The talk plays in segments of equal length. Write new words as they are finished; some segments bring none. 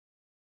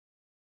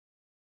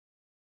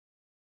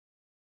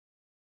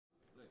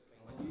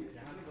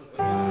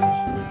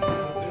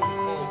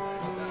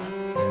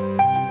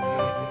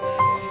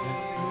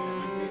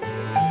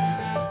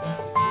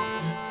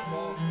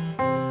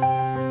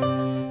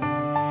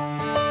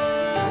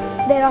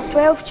There are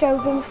 12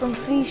 children from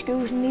 3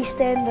 schools in the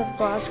East End of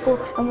Glasgow,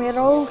 and we're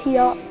all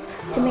here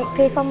to make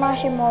paper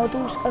mache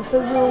models of who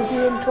we will be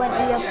in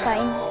 20 years'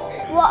 time.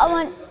 What I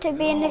want to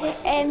be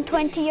in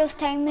 20 years'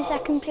 time is a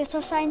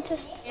computer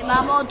scientist.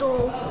 My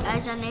model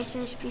is an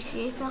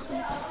SSPCA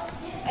person.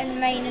 And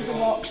mine is a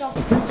boxer.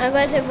 I'm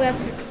going to be a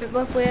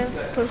football player,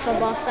 play for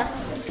Barca.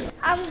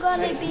 I'm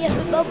going to be a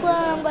football player,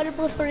 I'm going to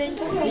play for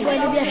Rangers, I'm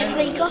going to be a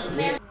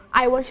striker.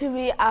 I want to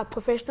be a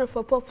professional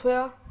football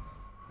player.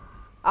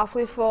 I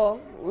play for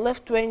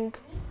left wing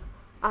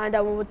and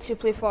I want to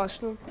play for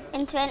Arsenal.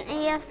 In 20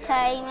 years'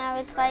 time, I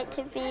would like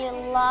to be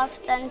loved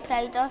and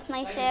proud of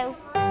myself.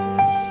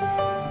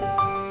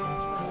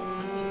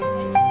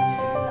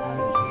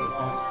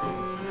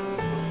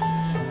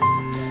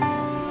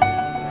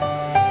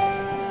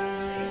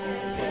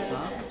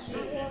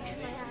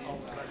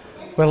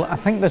 Well, I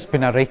think there's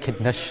been a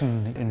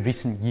recognition in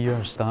recent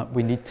years that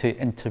we need to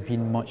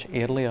intervene much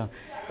earlier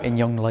in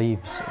young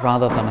lives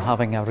rather than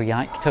having a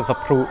reactive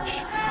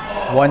approach.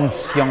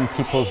 Once young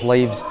people's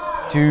lives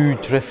do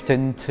drift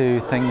into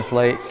things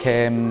like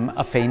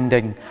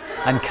offending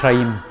and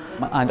crime,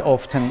 and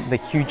often the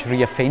huge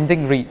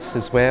reoffending rates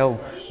as well.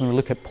 When we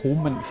look at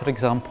Pullman, for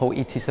example,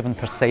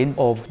 87%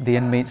 of the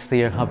inmates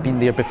there have been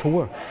there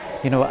before.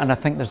 And I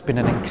think there's been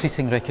an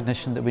increasing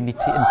recognition that we need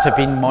to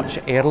intervene much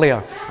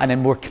earlier and in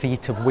more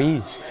creative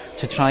ways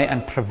to try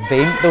and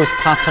prevent those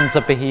patterns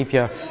of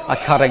behaviour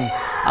occurring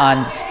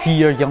and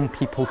steer young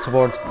people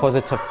towards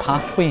positive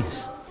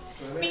pathways.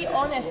 Be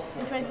honest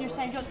in 20 years'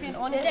 time. You have to be an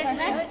honest person.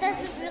 This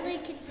doesn't really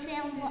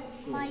concern what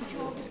my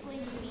job is going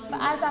to be. But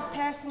as a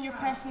person, your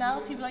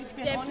personality would like to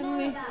be an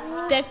honest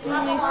person.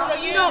 Definitely.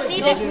 No,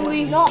 maybe.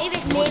 Definitely.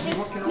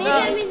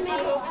 Maybe.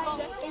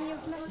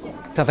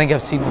 I think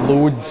I've seen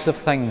loads of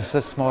things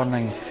this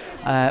morning.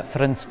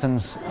 For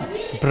instance,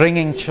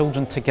 bringing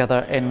children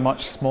together in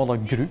much smaller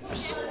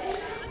groups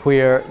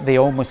where they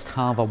almost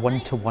have a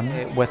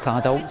one-to-one with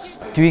adults.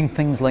 Doing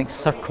things like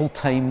circle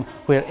time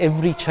where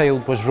every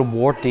child was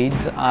rewarded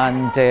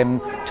and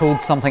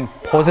told something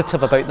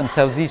positive about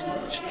themselves. These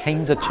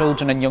kinds of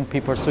children and young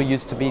people are so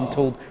used to being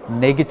told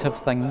negative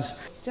things.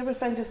 Do you ever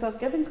find yourself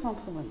giving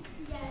compliments?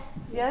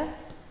 Yeah?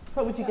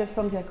 What would you give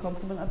somebody a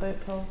compliment about,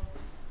 Paul?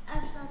 If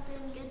they're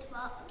doing good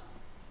work.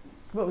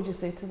 What would you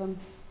say to them?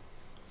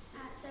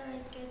 That's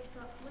really good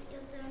work, what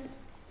you're doing.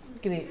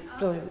 Great,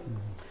 brilliant.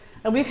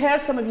 And we've heard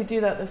some of you do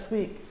that this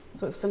week,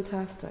 so it's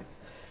fantastic.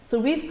 So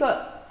we've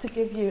got to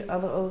give you a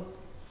little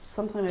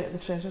something out of the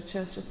treasure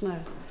chest just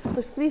now.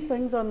 There's 3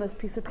 things on this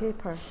piece of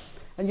paper,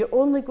 and you're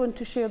only going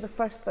to share the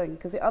first thing,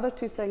 because the other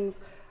 2 things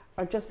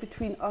are just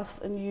between us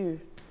and you,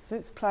 so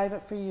it's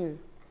private for you.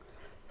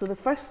 So the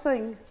first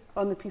thing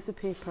on the piece of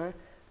paper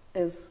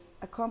is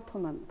a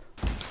compliment.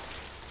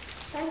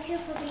 Thank you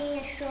for being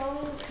a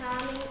strong,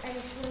 calming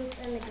influence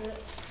in the group.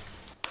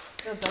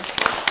 Well done.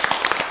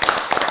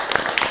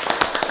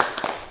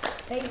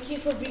 Thank you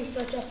for being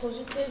such a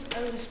positive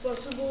and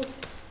responsible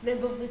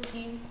member of the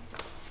team.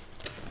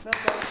 Well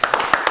done.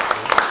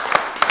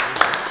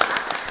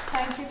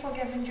 Thank you for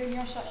giving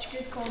Junior such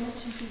good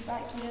comments and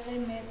feedback. You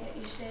really meant what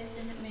you said,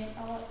 and it meant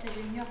a lot to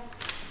Junior.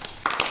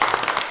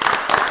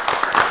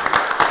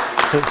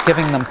 So it's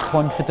giving them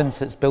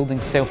confidence, it's building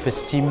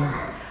self-esteem.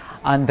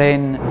 And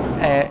then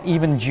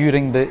even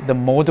during the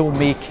model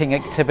making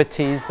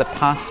activities, the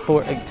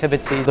passport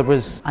activities, there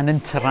was an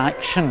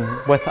interaction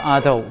with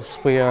adults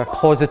where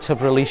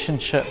positive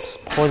relationships,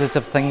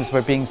 positive things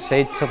were being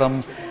said to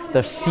them.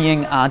 They're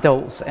seeing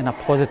adults in a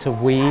positive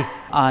way,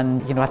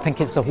 and I think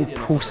it's the whole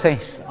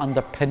process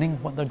underpinning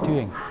what they're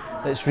doing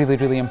that's really,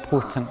 really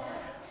important.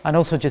 And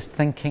also just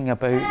thinking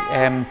about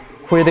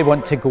where they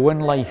want to go in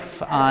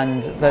life,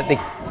 and that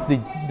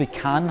they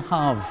can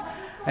have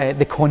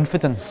the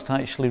confidence to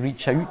actually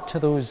reach out to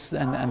those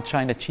and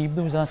try and achieve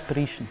those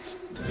aspirations.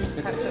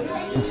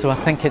 And so I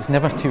think it's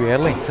never too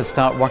early to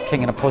start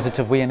working in a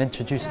positive way and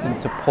introduce them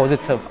to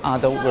positive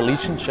adult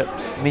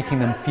relationships, making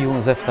them feel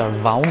as if they're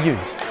valued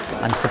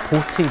and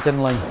supported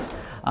in life,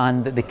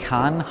 and that they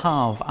can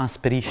have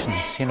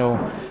aspirations,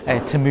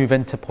 to move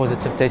into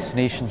positive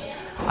destinations.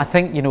 I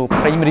think,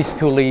 primary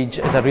school age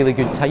is a really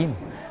good time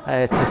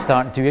to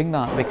start doing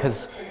that,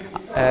 because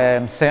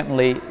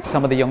certainly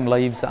some of the young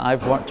lives that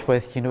I've worked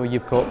with,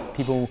 you've got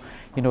people,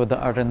 that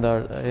are in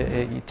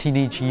their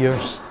teenage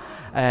years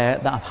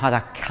that have had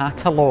a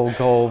catalogue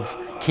of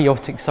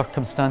chaotic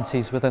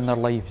circumstances within their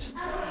lives.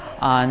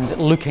 And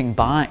looking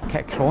back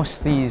across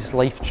these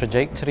life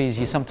trajectories,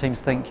 you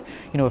sometimes think,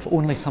 if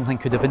only something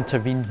could have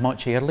intervened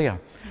much earlier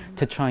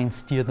to try and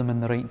steer them in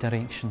the right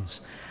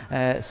directions.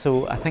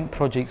 So I think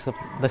projects of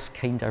this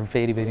kind are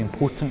very, very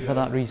important for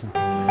that reason.